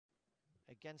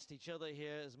against each other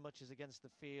here as much as against the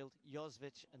field.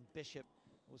 Jóźwik and Bishop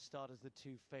will start as the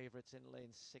two favourites in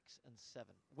lanes 6 and 7.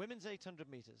 Women's 800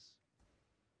 metres.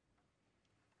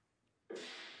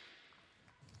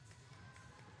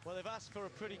 Well, they've asked for a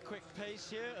pretty quick pace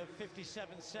here of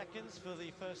 57 seconds for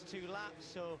the first 2 laps,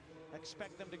 so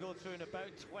expect them to go through in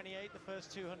about 28 the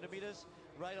first 200 metres,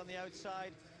 right on the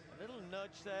outside. A little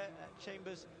nudge there,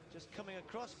 Chambers just coming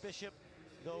across Bishop,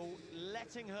 though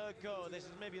letting her go. This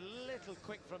is maybe a little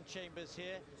quick from Chambers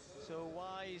here, so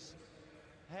wise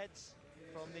heads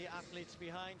from the athletes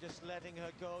behind, just letting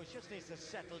her go. She just needs to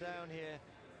settle down here.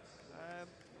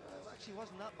 Actually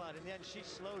wasn't that bad in the end. She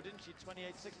slowed, didn't she?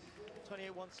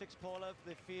 28.16 Paula,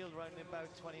 the field round about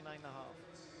 29.5.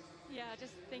 Yeah, I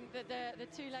just think that the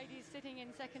two ladies sitting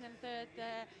in second and third,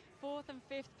 their fourth and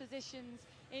fifth positions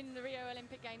in the Rio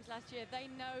Olympic Games last year, they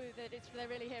know that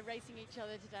they're really here racing each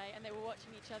other today, and they were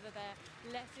watching each other there,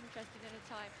 less interested in a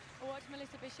time. I watched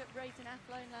Melissa Bishop race in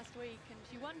Athlone last week, and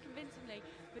she won convincingly,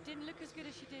 but didn't look as good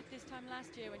as she did this time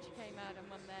last year when she came out and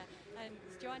won there. And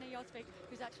it's Joanna Jóźwik,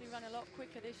 who's actually run a lot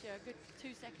quicker this year, a good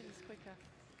 2 seconds quicker.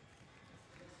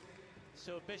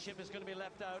 So Bishop is going to be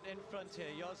left out in front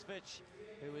here. Jóźwik,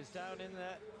 who is down in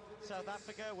South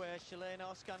Africa, where Shelayna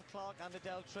OSKAN-CLARKE and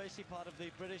Adele Tracy, part of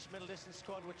the British middle distance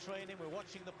squad, were training. We're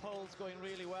watching the poles going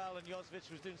really well, and Jóźwik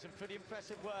was doing some pretty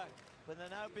impressive work. But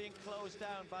they're now being closed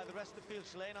down by the rest of the field.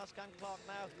 Shelayna OSKAN-CLARKE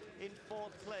now in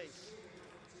 4th place.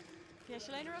 Yeah,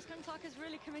 Shelayna OSKAN-CLARKE has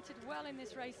really committed well in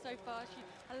this race so far. She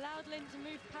allowed Lynn to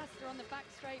move past her on the back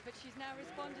straight, but she's now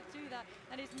responded to that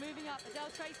and is moving up.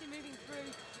 Adele Tracy moving through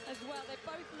as well. They're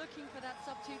both looking for that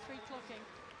sub 2-3 clocking.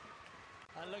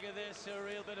 And look at this, a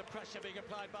real bit of pressure being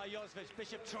applied by Jóźwik.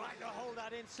 Bishop trying to hold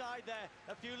that inside there.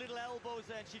 A few little elbows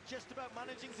there, and she's just about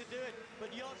managing to do it.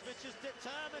 But Jóźwik is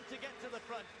determined to get to the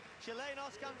front. Shelayna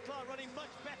OSKAN-CLARKE running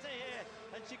much better here,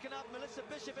 and she can have Melissa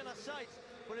Bishop in her sights.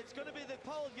 But it's going to be the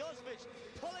pole. Jóźwik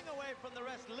pulling away from the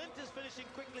rest. Lindh is finishing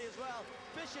quickly as well.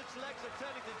 Bishop's legs are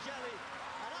turning to jelly.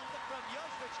 And at the front,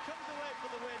 Jóźwik comes away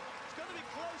for the win. It's going to be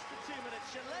close to 2 minutes.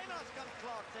 Shelayna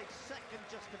OSKAN-CLARKE takes second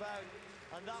just about,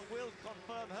 and that will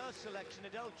confirm her selection.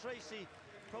 Adele Tracy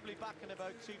probably back in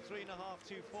about 2.3.5,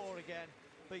 2.4 again.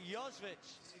 But Jóźwik,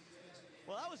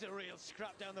 well, that was a real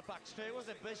scrap down the back straight,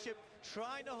 wasn't it? Bishop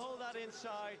trying to hold that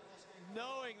inside,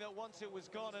 knowing that once it was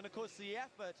gone, and of course the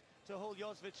effort to hold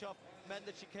Jóźwik off meant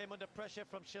that she came under pressure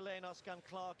from Shelayna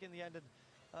OSKAN-CLARKE in the end. And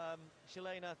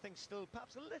Shelayna, I think, still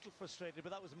perhaps a little frustrated,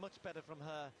 but that was much better from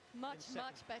her. Much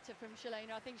better from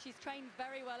Shelayna. I think she's trained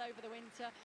very well over the winter.